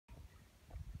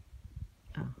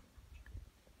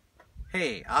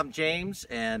Hey, I'm James,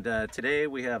 and today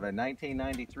we have a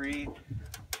 1993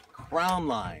 Crown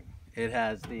Line. It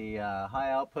has the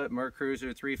high output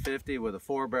MerCruiser 350 with a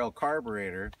 4-barrel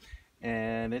carburetor,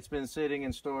 and it's been sitting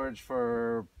in storage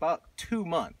for about 2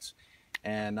 months.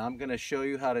 And I'm going to show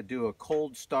you how to do a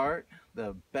cold start,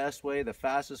 the best way, the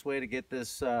fastest way to get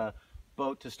this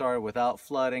boat to start without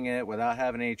flooding it, without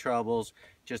having any troubles,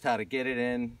 just how to get it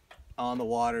in on the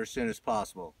water as soon as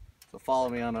possible. So follow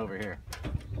me on over here.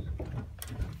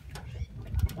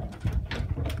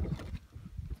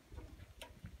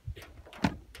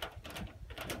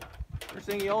 First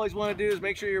thing you always want to do is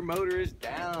make sure your motor is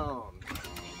down.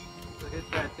 So hit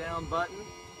that down button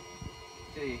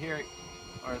until you hear it,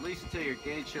 or at least until your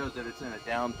gauge shows that it's in a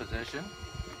down position.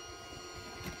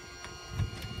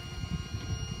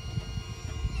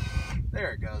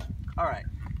 There it goes. Alright,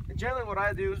 and generally what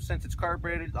I do, since it's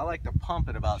carbureted, I like to pump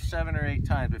it about 7 or 8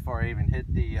 times before I even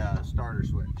hit the starter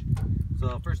switch.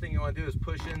 So first thing you want to do is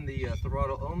push in the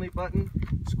throttle only button,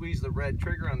 squeeze the red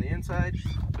trigger on the inside,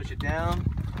 push it down,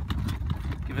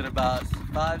 give it about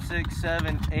 5, 6,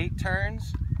 7, 8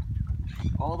 turns,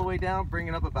 all the way down, bring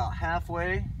it up about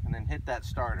halfway, and then hit that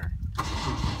starter.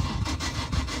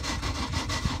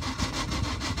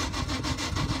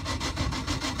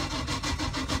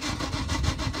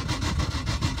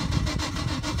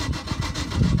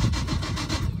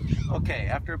 Okay,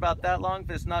 after about that long, if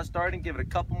it's not starting, give it a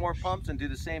couple more pumps and do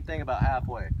the same thing about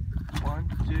halfway. 1,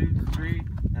 2, 3,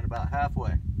 and about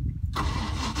halfway.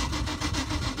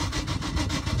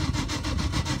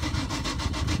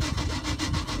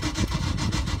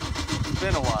 It's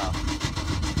been a while.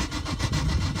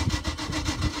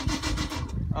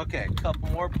 Okay, a couple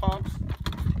more pumps.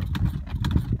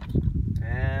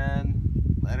 And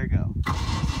let her go.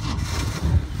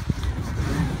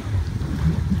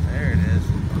 There it is.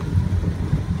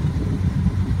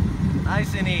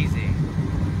 Nice and easy.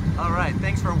 Alright,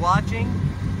 thanks for watching,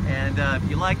 and if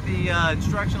you like the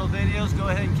instructional videos, go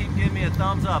ahead and keep giving me a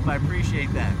thumbs up. I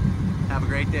appreciate that. Have a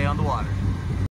great day on the water.